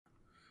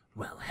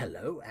Well,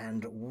 hello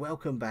and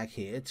welcome back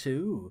here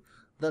to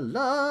the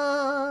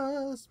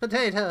Lost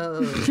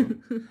Potato.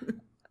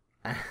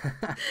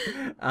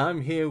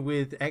 I'm here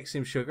with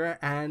XSIMSUGAR,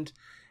 and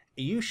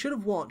you should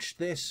have watched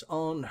this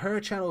on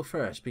her channel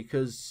first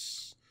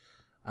because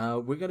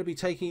we're going to be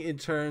taking it in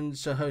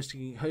turns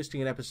hosting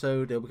an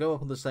episode. It'll go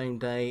up on the same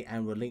day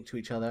and we'll link to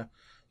each other.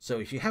 So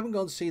if you haven't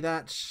gone to see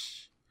that,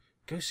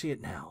 go see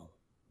it now.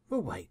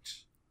 We'll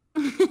wait.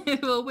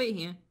 We'll wait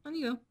here. On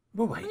you go.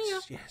 We'll wait,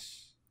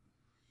 yes.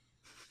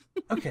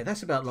 Okay,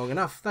 that's about long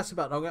enough.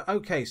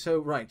 Okay, so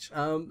right,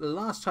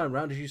 last time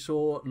round, as you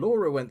saw,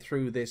 Laura went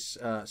through this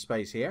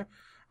space here,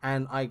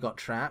 and I got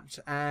trapped,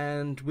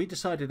 and we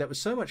decided that was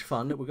so much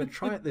fun that we're going to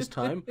try it this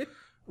time,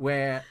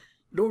 where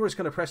Laura's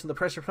going to press on the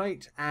pressure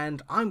plate,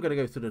 and I'm going to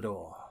go through the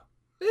door.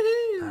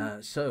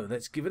 So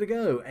let's give it a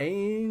go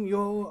in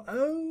your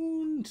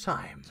own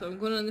time. So I'm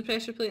going on the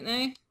pressure plate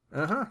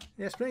now.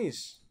 Yes,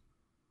 please.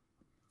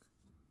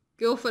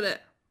 Go for it.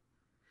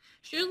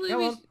 Surely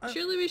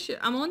we should.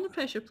 I'm on the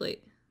pressure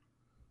plate.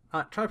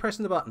 Alright, try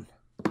pressing the button.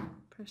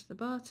 Press the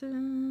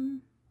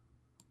button.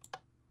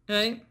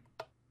 Right.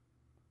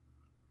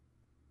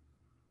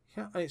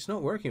 Yeah, it's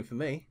not working for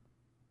me.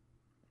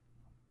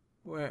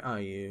 Where are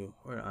you?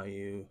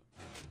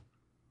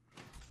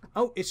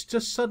 Oh, it's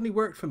just suddenly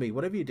worked for me.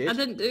 Whatever you did. I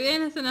didn't do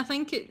anything. I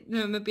think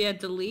maybe a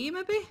delay,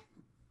 maybe.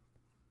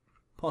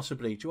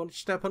 Possibly. Do you want to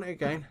step on it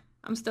again?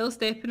 I'm still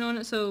stepping on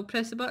it, so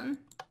press the button.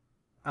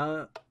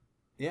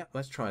 Yeah,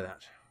 let's try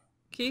that.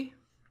 Okay.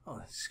 Oh,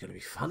 this is going to be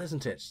fun,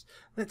 isn't it?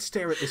 Let's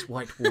stare at this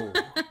white wall.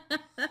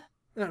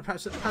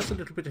 Perhaps a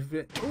little bit of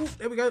it. Oh,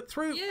 there we go.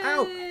 Through. Yay!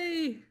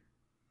 Ow!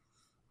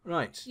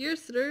 Right. You're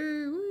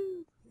through.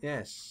 Woo.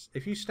 Yes.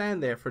 If you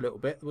stand there for a little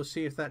bit, we'll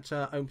see if that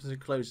opens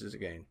and closes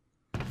again.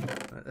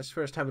 Right, let's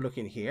first have a look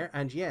in here.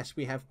 And yes,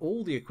 we have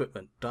all the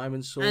equipment.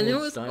 Diamond swords, I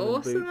know, it's diamond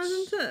awesome, boots.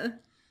 isn't it?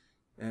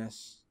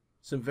 Yes.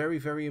 Some very,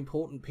 very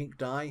important pink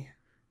dye.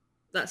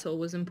 That's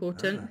always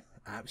important.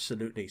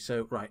 Absolutely.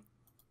 So, right.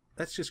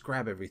 Let's just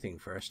grab everything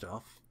first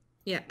off.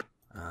 Yep.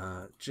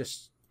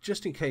 Just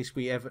in case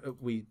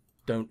we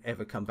don't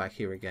ever come back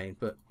here again.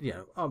 But, you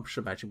know, I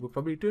should imagine we're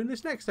probably doing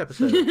this next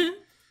episode.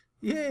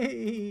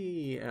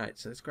 Yay! Alright,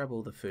 so let's grab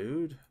all the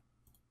food.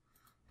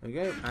 There we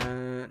go.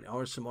 And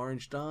or some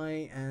orange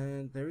dye.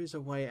 And there is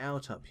a way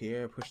out up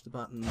here. Push the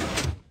button.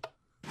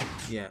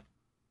 Yeah.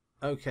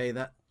 Okay,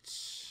 that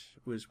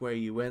was where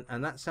you went.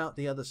 And that's out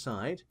the other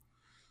side.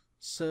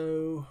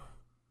 So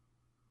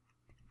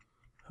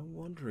I'm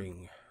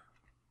wondering,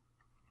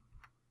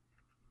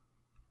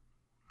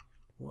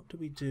 what do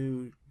we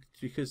do?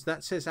 Because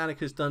that says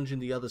Annika's dungeon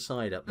the other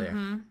side up there.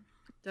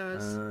 It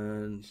does.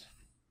 And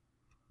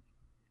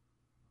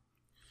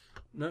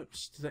nope,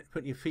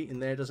 putting your feet in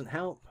there doesn't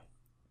help.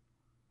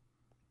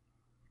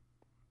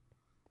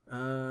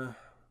 Cannot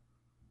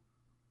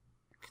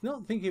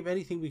think of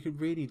anything we could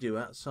really do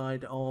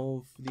outside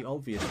of the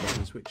obvious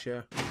ones, which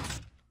are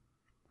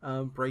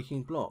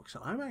breaking blocks.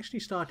 I'm actually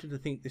starting to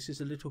think this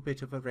is a little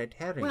bit of a red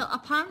herring. Well,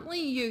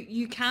 apparently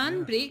you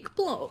can break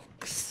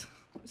blocks.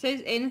 It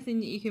says anything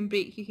that you can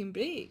break, you can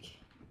break.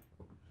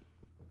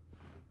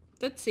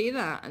 Did say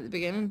that at the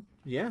beginning.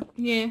 Yeah?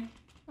 Yeah,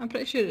 I'm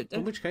pretty sure it did.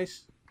 In which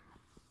case,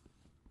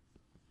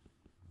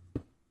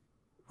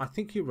 I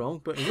think you're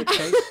wrong, but in which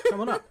case,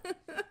 come on up.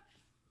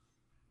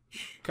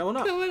 Come on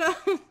up. Come on up.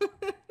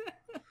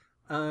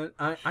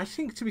 I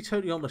think, to be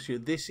totally honest with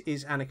you, this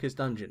is Annika's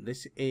dungeon.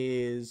 This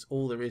is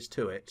all there is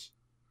to it.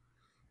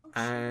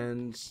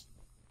 And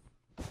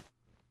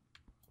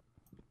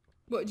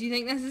What, do you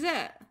think this is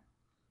it?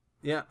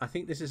 yeah, I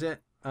think this is it.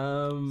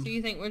 So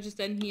you think we're just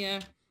in here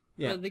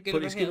yeah, for the good but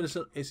of it's our given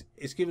health? us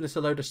it's given us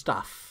a load of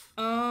stuff.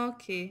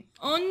 Okay.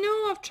 Oh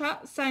no,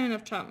 Simon,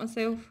 I've trapped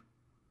myself.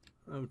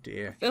 Oh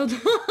dear.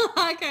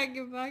 I can't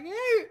get back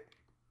out.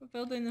 I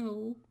fell down the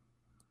hole.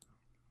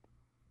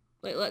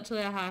 Like,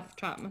 literally, I have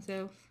trapped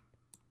myself.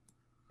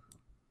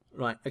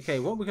 Right, okay,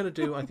 what we're going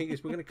to do, I think,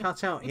 is we're going to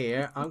cut out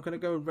here. I'm going to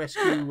go and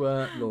rescue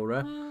Laura,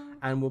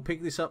 and we'll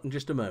pick this up in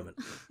just a moment.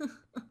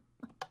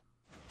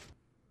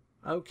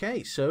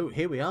 Okay, so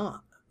here we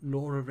are.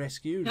 Laura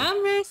rescued.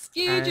 I'm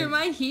rescued, you're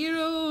my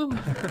hero.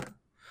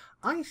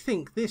 I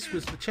think this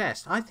was the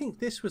chest. I think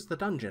this was the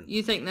dungeon.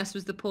 You think this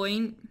was the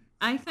point?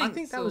 I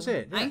think that was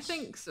it, I yes.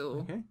 think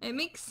so. Okay. It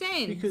makes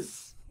sense.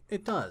 Because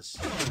it does.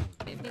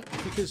 It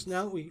makes... Because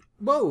now we...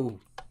 Whoa!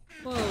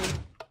 Whoa.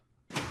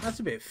 That's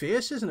a bit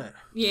fierce, isn't it?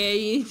 Yeah,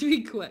 you need to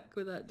be quick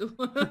with that door.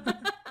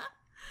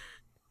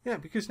 Yeah,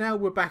 because now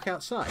we're back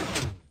outside.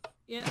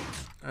 Yeah.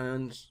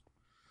 And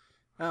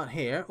out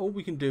here, all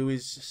we can do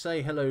is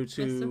say hello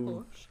to... Mr.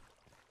 Horse.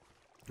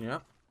 Yeah.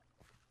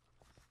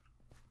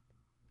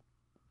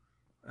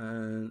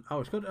 And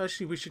oh, it's got.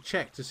 Actually, we should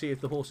check to see if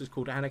the horse is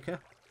called Annika.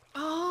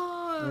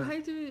 Oh, how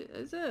do we...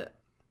 Is it?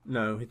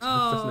 No, it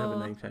doesn't have a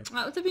name tag.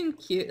 That would have been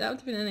cute. That would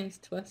have been a nice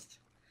twist.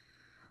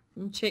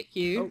 I'll check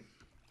you. Oh.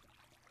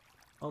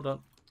 Hold on.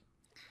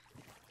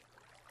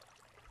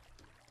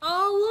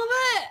 Oh,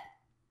 love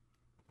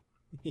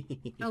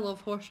it! I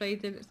love horse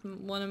riding. It's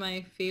one of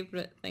my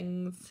favourite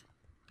things.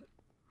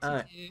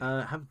 to do.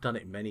 I haven't done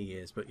it in many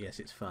years, but yes,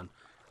 it's fun.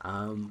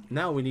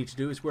 Now all we need to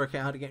do is work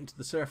out how to get into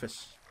the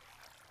surface.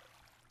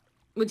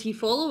 Would he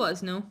follow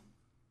us? No.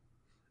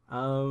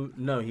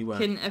 No, he won't.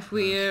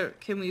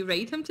 Can we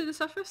ride him to the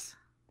surface?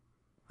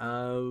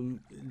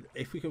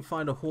 If we can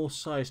find a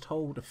horse-sized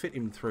hole to fit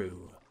him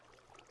through.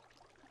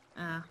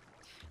 Ah.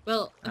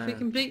 Well, if we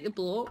can break the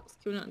blocks,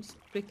 can we not just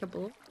break a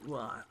block?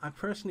 Well, I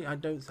personally,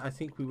 I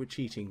think we were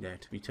cheating there,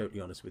 to be totally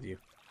honest with you.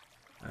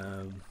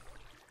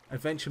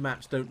 Adventure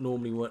maps don't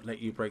normally let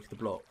you break the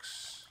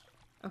blocks.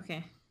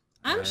 Okay.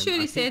 I'm sure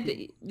he said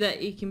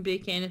that he can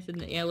break anything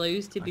that he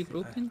allows to be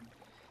broken.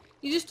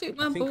 You just took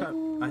my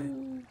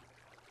bow.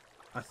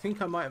 I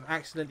think I might have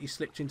accidentally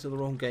slipped into the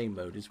wrong game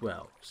mode as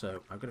well,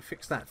 so I'm going to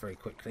fix that very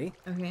quickly.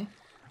 Okay.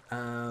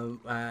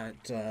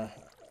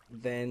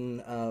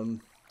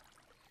 Then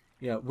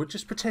yeah, we'll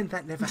just pretend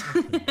that never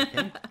happened.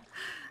 Okay.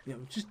 Yeah,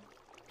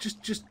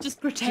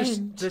 just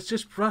pretend. Let's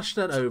just brush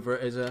that over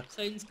as a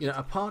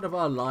a part of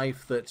our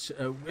life that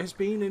has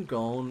been and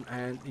gone.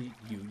 And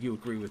you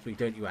agree with me,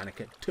 don't you,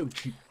 Annika?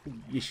 Don't you?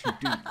 Yes, you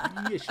do.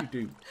 Yes, you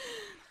do.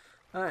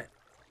 All right.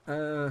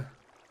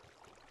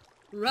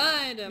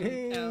 Ride him,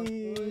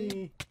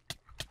 cowboy.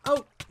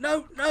 Oh,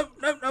 no,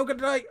 I'm gonna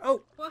die.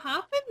 Oh. What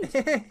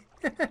happened?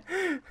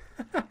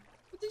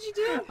 What did you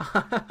do?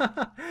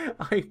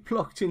 I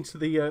blocked into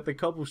the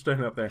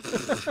cobblestone up there.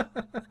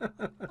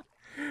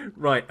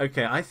 Right,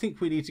 okay, I think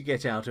we need to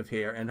get out of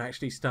here and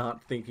actually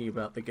start thinking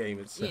about the game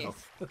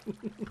itself.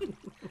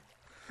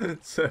 Yes.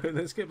 So,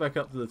 let's get back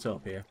up to the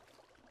top here.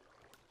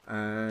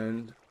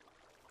 And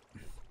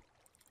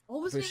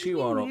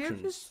pursue our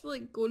options. Just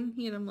like going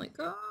here, I'm like,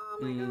 oh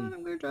my god,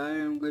 I'm gonna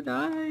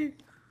die.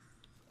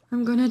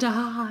 I'm gonna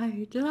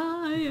die.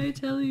 Die, I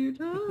tell you,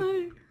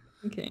 die.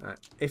 Okay.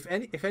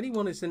 If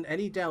anyone is in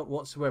any doubt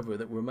whatsoever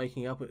that we're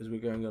making up as we're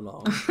going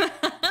along. Where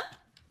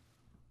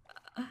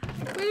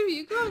have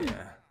you gone?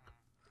 Yeah.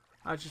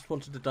 I just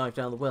wanted to dive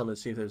down the well and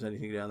see if there was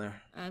anything down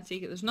there. I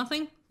take it there's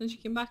nothing since you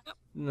came back up?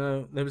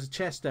 No, there was a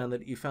chest down there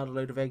that you found a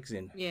load of eggs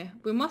in. Yeah,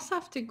 we must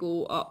have to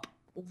go up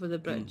over the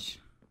bridge.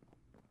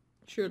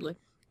 Surely.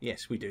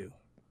 Yes, we do.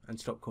 And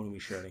stop calling me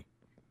Shirley.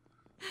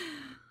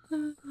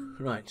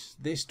 Right,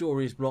 this door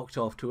is blocked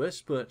off to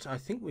us, but I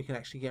think we can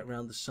actually get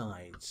around the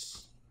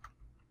sides.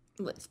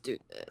 Let's do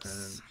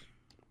this.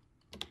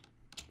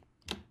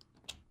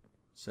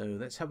 So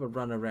let's have a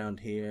run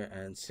around here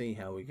and see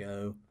how we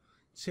go.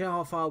 See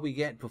how far we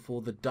get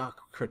before the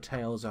duck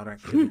curtails our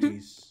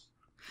activities.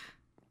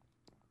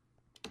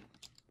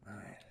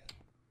 Right.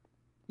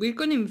 We're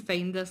going to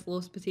find this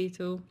lost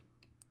potato.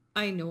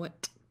 I know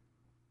it.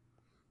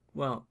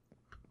 Well,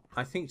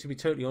 I think, to be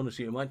totally honest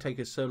with you, it might take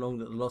us so long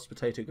that the lost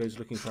potato goes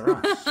looking for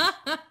us.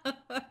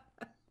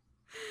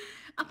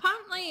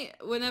 Apparently,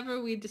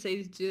 whenever we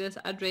decided to do this,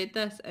 I'd read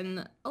this,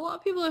 and a lot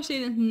of people are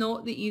saying it's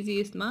not the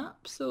easiest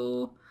map,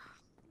 so...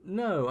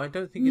 No, I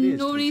don't think it is.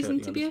 No reason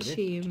to be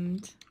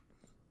ashamed.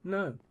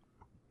 No.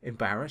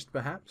 Embarrassed,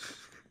 perhaps?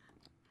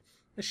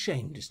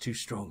 Ashamed is too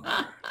strong.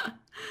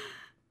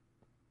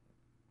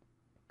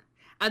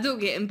 I don't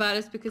get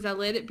embarrassed because I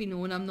let it be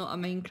known I'm not a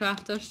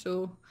Minecrafter,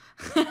 so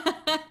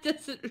it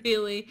doesn't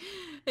really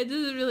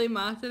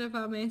matter if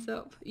I mess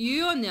up.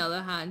 You, on the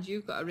other hand,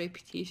 you've got a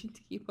reputation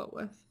to keep up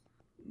with.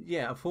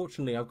 Yeah,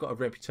 unfortunately, I've got a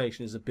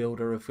reputation as a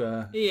builder of...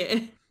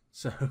 Yeah.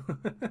 So...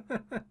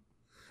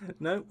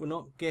 No, we're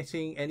not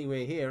getting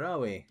anywhere here, are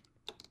we?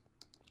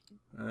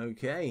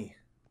 Okay.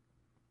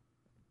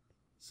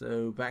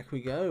 So, back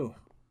we go.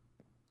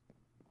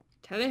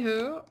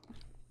 Tally-ho.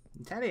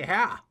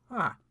 Tally-ha!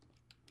 Ah.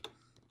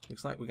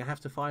 Looks like we're going to have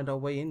to find our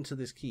way into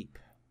this keep.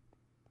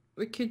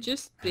 We could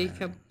just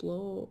break a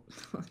block.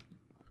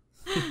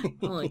 Oh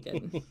my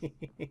goodness.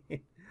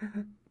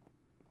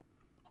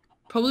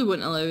 Probably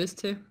wouldn't allow us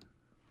to.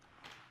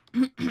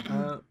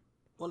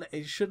 Well,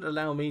 it should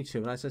allow me to.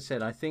 And as I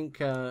said, I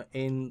think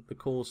in the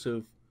course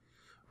of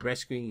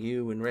rescuing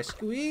you and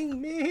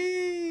rescuing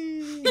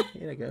me,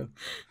 here I go,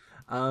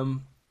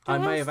 I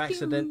may have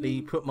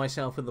accidentally put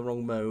myself in the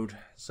wrong mode,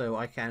 so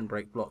I can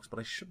break blocks, but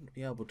I shouldn't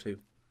be able to.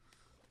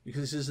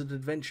 Because this is an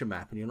adventure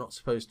map and you're not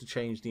supposed to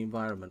change the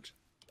environment.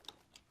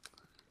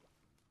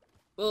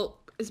 Well,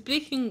 is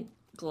breaking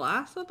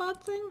glass a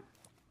bad thing?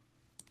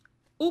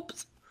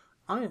 Oops.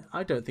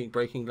 I don't think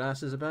breaking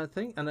glass is a bad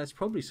thing, and there's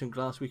probably some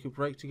glass we could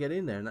break to get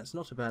in there, and that's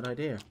not a bad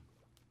idea.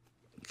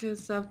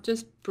 Because I've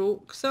just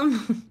broke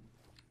some.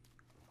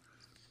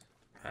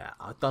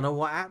 I don't know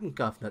what happened,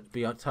 Governor, to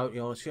be totally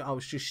honest with you. I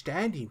was just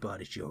standing by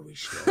the jewellery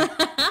store,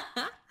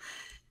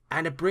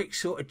 and a brick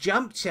sort of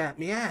jumped at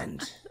me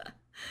hand.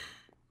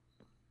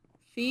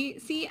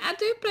 See, I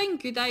do bring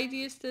good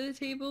ideas to the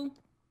table.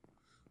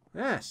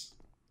 Yes.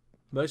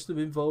 Most of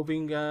them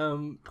involving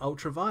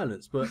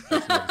ultra-violence, but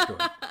that's another story.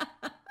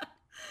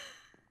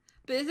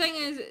 But the thing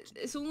is,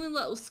 it's only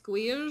little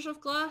squares of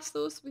glass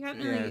though, so we can't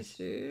really get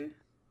through.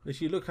 If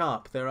you look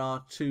up, there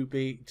are two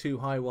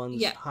high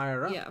ones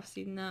higher up. Yeah, I've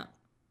seen that.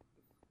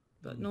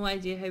 But no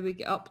idea how we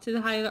get up to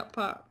the higher up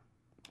part.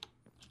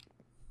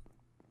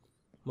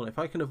 Well, if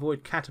I can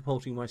avoid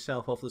catapulting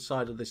myself off the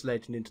side of this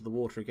ledge and into the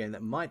water again,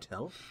 that might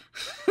help.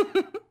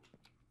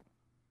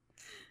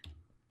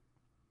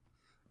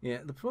 Yeah,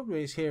 the problem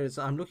is here is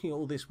I'm looking at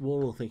all this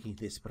wall thinking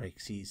this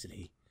breaks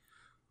easily.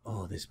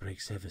 Oh, this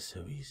breaks ever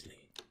so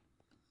easily.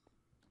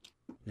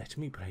 Let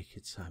me break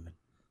it, Simon.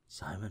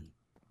 Simon,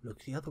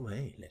 look the other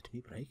way. Let me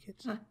break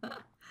it.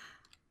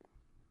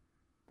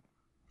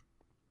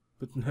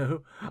 But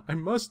no, I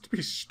must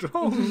be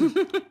strong.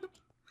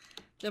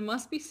 There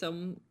must be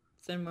something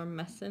we're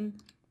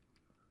missing.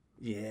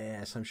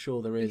 Yes, I'm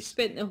sure there is. You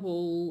spent the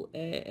whole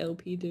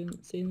LP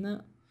saying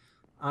that.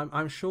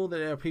 I'm sure that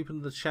there are people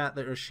in the chat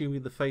that are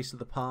assuming the face of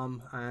the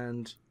palm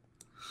and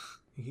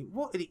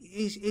what are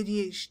these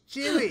idiots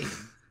doing?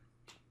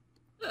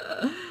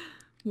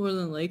 More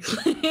than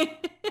likely.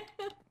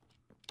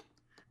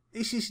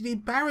 This is an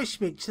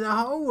embarrassment to the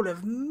whole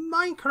of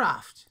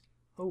Minecraft.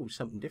 Oh,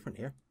 something different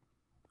here.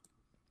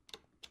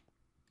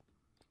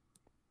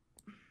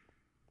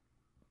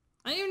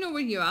 I don't even know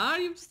where you are.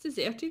 You've just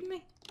deserted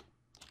me.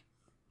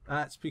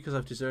 That's because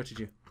I've deserted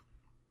you.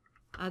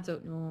 I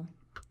don't know.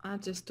 I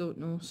just don't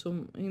know.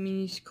 So, I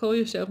mean, you should call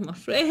yourself my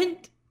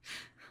friend.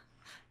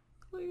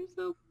 Call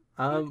yourself.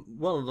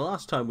 Well, the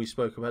last time we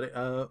spoke about it,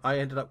 I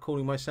ended up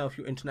calling myself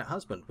your internet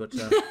husband, but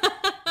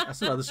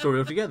that's another story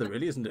altogether,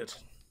 really, isn't it?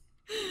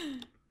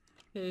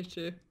 Very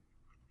true.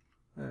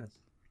 Yes.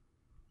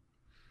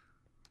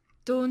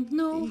 Don't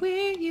know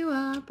where you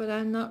are, but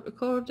I'm not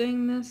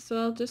recording this, so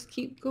I'll just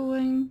keep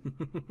going.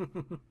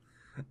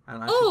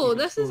 Oh,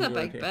 this is a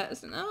big bit,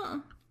 isn't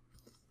it?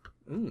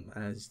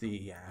 As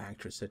the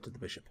actress said to the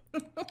bishop.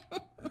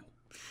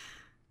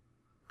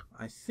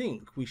 I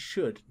think we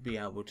should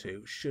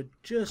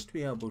just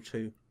be able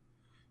to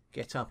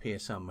get up here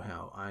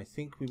somehow. I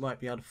think we might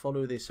be able to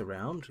follow this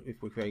around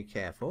if we're very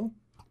careful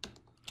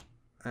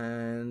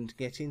and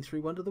get in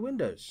through one of the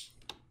windows.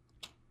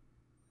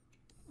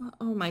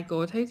 Oh my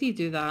god, how do you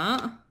do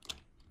that?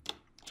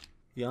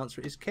 The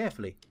answer is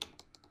carefully.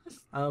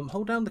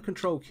 Hold down the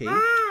control key.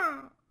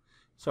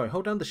 Sorry,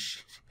 hold down the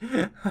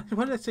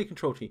why did I say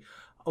control key?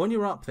 When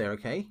you're up there,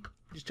 okay?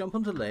 Just jump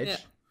onto the ledge. Yeah.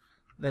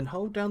 Then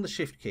hold down the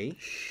shift key.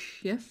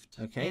 Shift?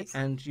 Okay, yes.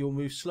 And you'll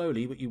move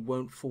slowly, but you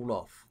won't fall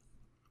off.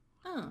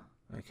 Oh.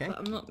 Okay. But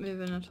I'm not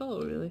moving at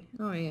all, really.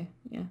 Oh, yeah,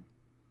 yeah.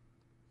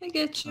 I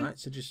get you. Alright,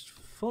 so just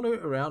follow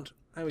it around.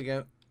 There we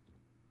go.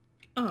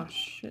 Oh,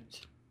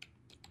 shit.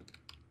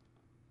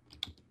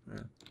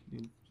 Yeah.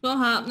 It's not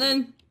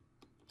happening.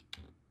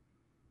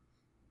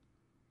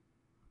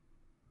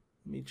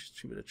 Let me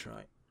just give it a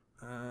try.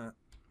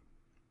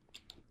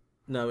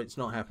 No, it's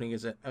not happening,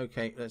 is it?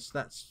 Okay,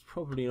 that's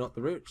probably not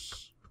the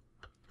roots.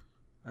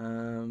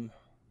 I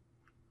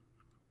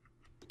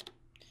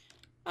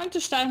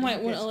understand why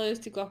it won't allow us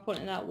to go up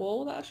onto that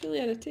wall. That's really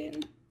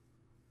irritating.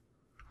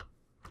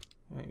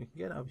 Right, we can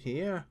get up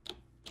here.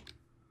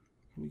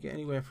 Can we get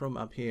anywhere from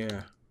up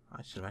here?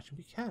 I should imagine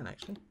we can,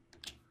 actually.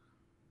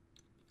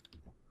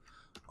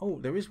 Oh,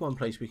 there is one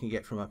place we can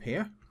get from up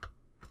here.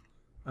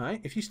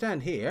 Alright, if you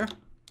stand here,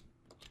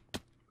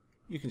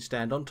 you can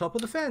stand on top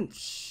of the fence.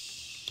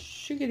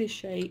 Sugary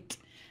shite.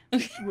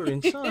 We're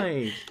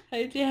inside.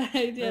 How do you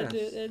do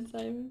it then,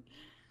 Simon?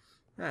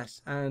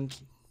 Yes, and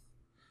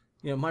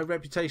you know, my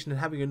reputation of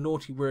having a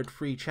naughty word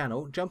free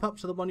channel. Jump up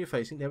to the one you're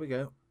facing. There we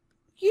go.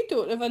 You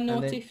don't have a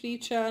naughty free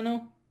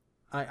channel.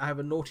 I have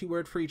a naughty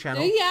word free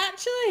channel. Do you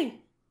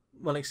actually?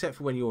 Well, except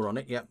for when you're on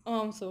it, yep.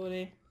 Oh, I'm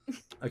sorry.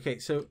 Okay,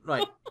 so,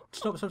 right.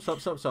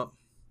 Stop.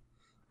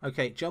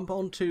 Okay, jump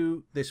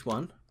onto this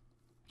one.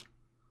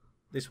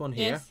 This one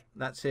here. Yes.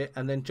 That's it.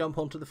 And then jump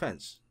onto the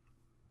fence.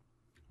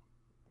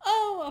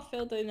 Oh, I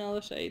fell down the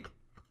other side.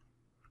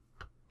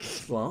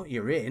 Well,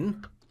 you're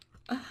in.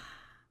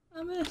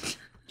 I'm in.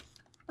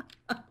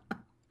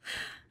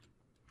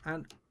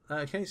 And,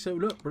 okay, so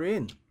look, we're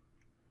in.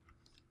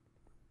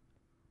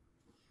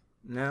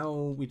 Now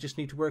we just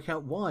need to work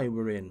out why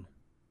we're in.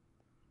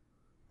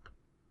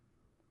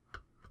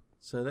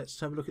 So let's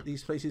have a look at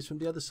these places from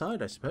the other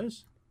side, I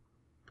suppose.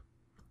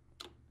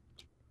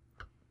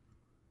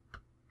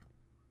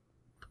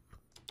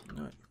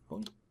 Right,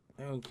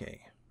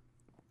 okay.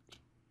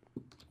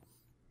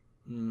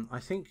 I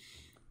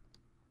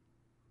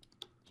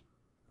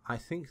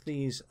think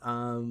these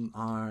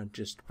are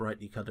just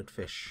brightly coloured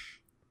fish.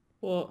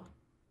 What?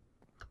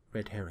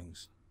 Red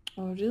herrings.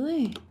 Oh,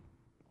 really?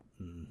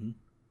 Mm-hmm.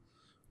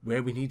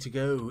 Where we need to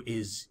go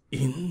is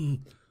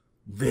in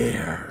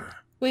there.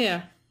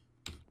 Where?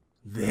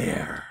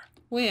 There.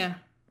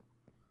 Where?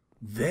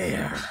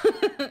 There.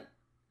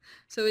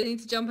 So we need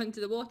to jump into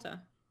the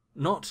water?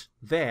 Not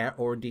there,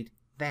 or indeed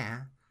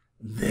there.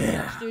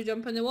 There. Do we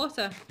jump in the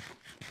water?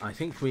 I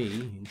think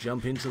we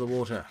jump into the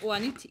water. Oh, I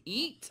need to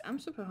eat. I'm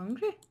super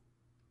hungry.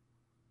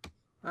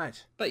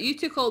 Right. But you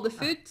took all the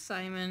food,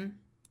 Simon.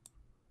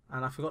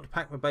 And I forgot to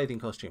pack my bathing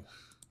costume.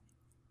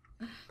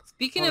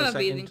 Speaking of a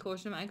bathing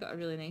costume, I got a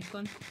really nice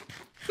one.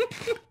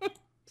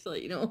 Just to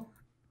let you know.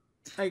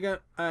 There you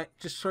go.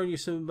 Just throwing you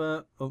some...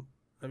 oh,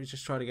 let me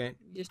just try it again.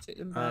 You just took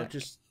them back.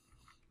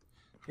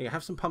 Here,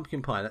 have some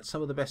pumpkin pie. That's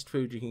some of the best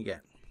food you can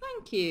get.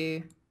 Thank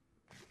you.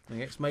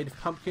 Okay, it's made of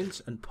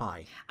pumpkins and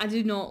pie. I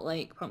do not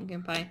like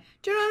pumpkin pie.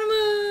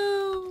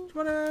 Geronimo!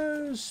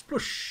 Geronimo!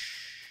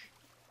 Splush!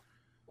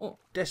 Oh.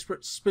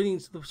 Desperate spinning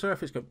to the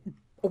surface. Go.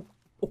 Oh,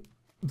 oh.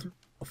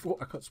 I thought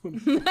I can't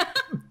swim.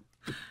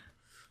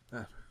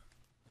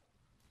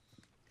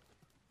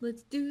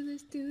 Let's do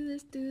this, do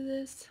this, do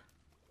this.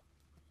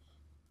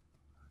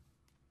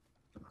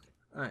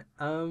 Alright,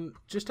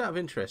 just out of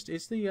interest,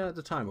 is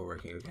the timer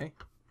working okay?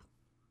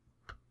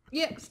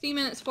 Yep, 3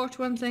 minutes,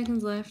 41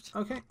 seconds left.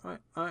 Okay,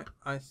 alright.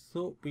 I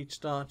thought we'd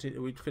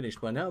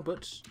finished by now,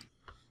 but...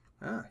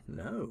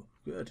 no.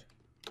 Good.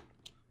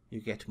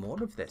 You get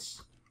more of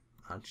this.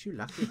 Aren't you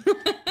lucky?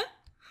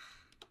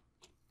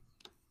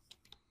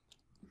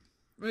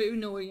 Right, we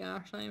know where you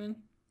are,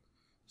 Simon.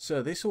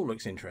 So this all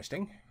looks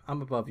interesting.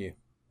 I'm above you.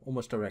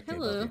 Almost directly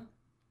above Hello. you.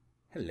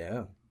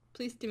 Hello.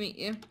 Pleased to meet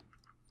you.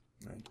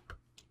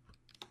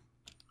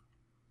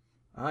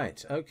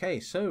 Right, okay,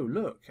 so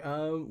look,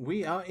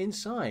 we are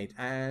inside,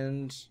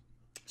 and...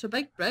 It's a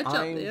big bridge up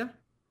there.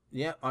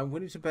 Yeah, I'm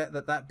willing to bet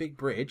that that big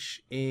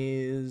bridge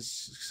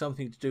is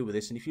something to do with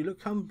this, and if you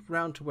come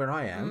round to where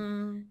I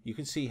am, you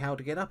can see how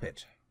to get up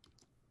it.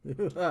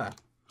 Ooh,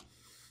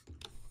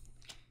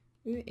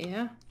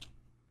 yeah.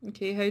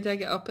 Okay, how do I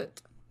get up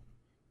it?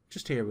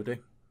 Just here will do.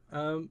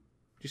 Do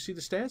you see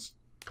the stairs?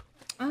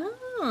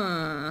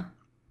 Ah.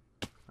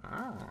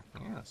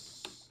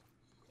 Yes.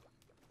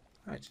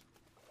 Right.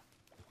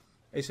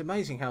 It's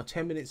amazing how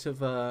 10 minutes of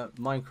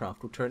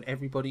Minecraft will turn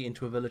everybody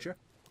into a villager.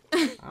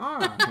 That's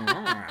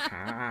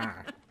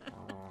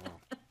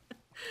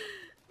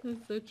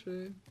so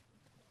true.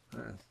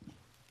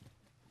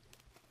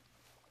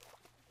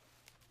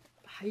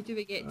 How do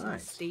we get to the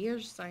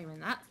stairs,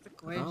 Simon? That's the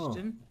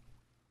question.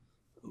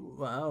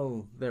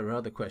 Well, there are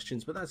other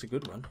questions, but that's a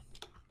good one.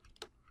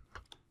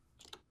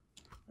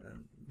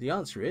 The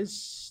answer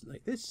is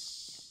like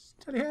this.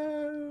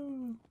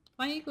 Tally-ho!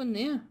 Why are you going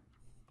there?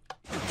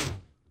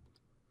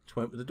 Just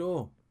went with the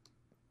door.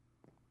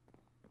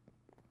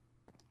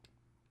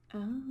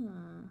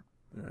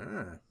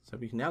 So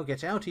we can now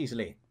get out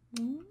easily.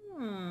 See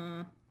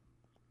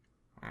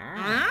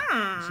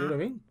what I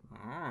mean?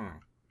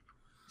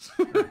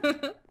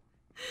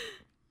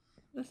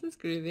 This is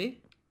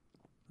groovy.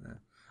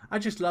 I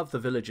just love the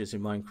villagers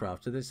in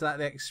Minecraft. There's that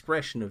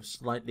expression of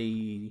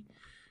slightly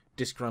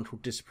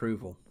disgruntled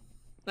disapproval.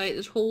 Right,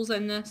 there's holes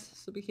in this,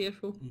 so be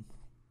careful.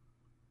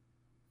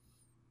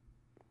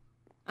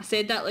 I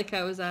said that like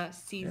I was a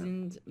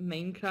seasoned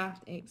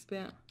Minecraft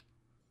expert.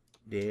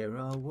 There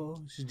I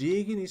was,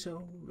 digging this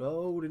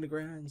hole in the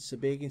ground, so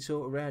big and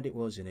so around it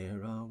was, and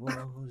there I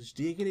was,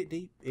 digging it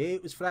deep.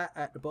 It was flat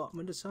at the bottom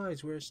and the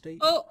sides were steep.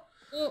 Oh,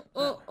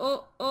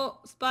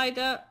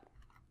 spider.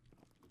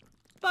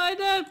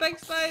 Spider, big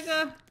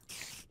spider.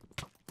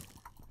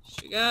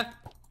 Sugar.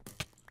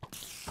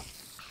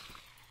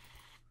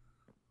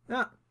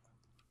 Yeah,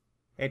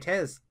 it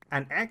is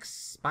an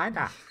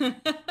ex-spider.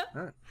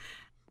 The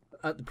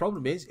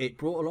problem is, it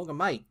brought along a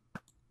mate.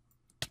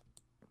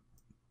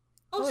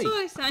 Oh, Oi.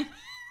 sorry, Simon.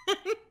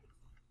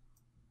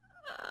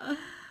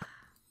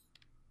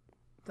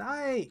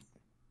 Die!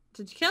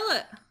 Did you kill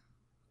it?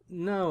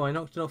 No, I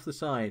knocked it off the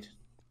side.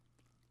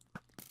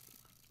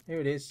 Here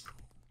it is.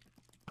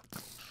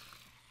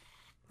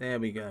 There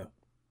we go.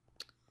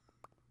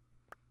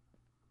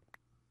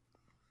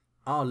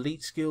 Our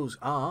leet skills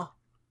are...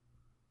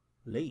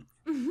 leet.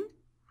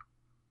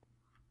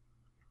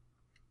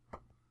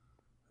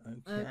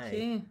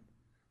 Okay.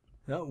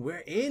 No,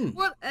 we're in.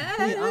 What?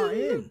 We are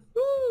in.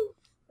 Woo.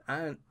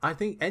 And I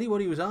think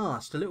anybody who was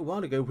asked a little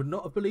while ago would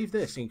not have believed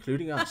this,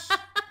 including us.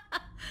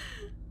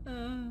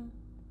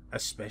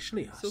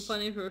 Especially us. So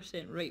funny if we were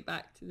sent right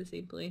back to the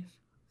same place.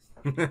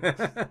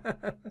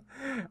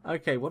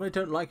 Okay, what I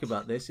don't like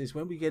about this is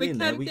when we get in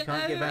there, we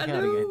can't get back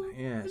out again.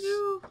 Yes.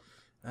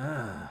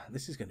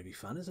 This is going to be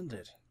fun, isn't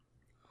it?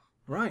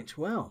 Right,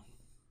 well,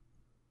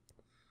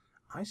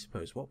 I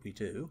suppose what we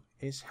do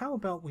is, how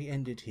about we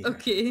end it here?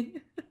 Okay.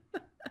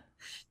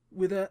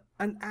 With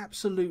an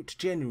absolute,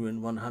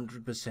 genuine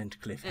 100%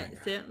 cliffhanger. It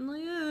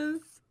certainly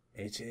is.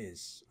 It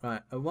is.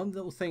 Right, one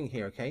little thing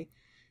here, okay?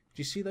 Do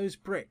you see those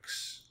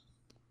bricks?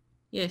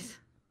 Yes.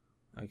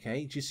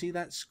 Okay, do you see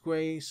that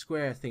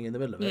square thing in the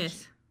middle of it?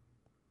 Yes.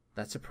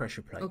 That's a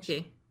pressure plate.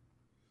 Okay.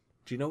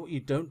 Do you know what you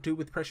don't do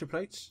with pressure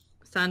plates?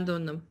 Stand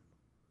on them.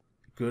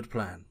 Good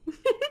plan.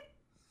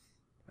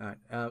 Alright,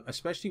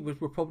 especially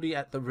we're probably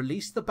at the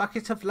release the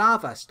bucket of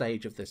lava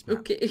stage of this map.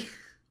 Okay.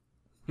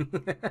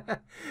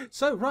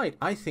 So, right,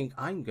 I think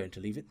I'm going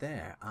to leave it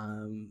there.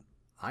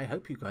 I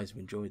hope you guys have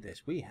enjoyed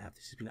this. We have.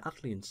 This has been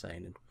utterly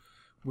insane, and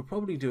we're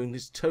probably doing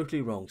this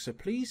totally wrong. So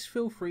please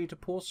feel free to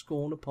pour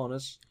scorn upon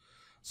us.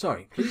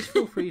 Sorry, please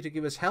feel free to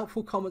give us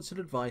helpful comments and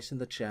advice in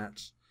the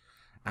chat,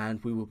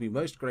 and we will be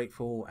most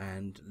grateful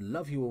and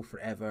love you all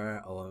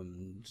forever,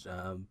 and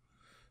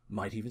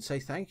might even say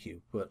thank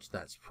you, but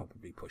that's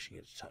probably pushing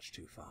it a touch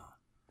too far.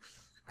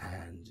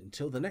 And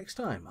until the next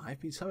time, I've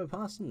been Simon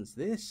Parsons.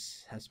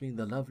 This has been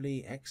the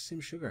lovely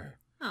XSIMSUGAR.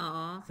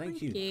 Aw,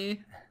 thank you. you.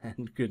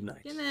 And good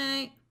night. Good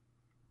night.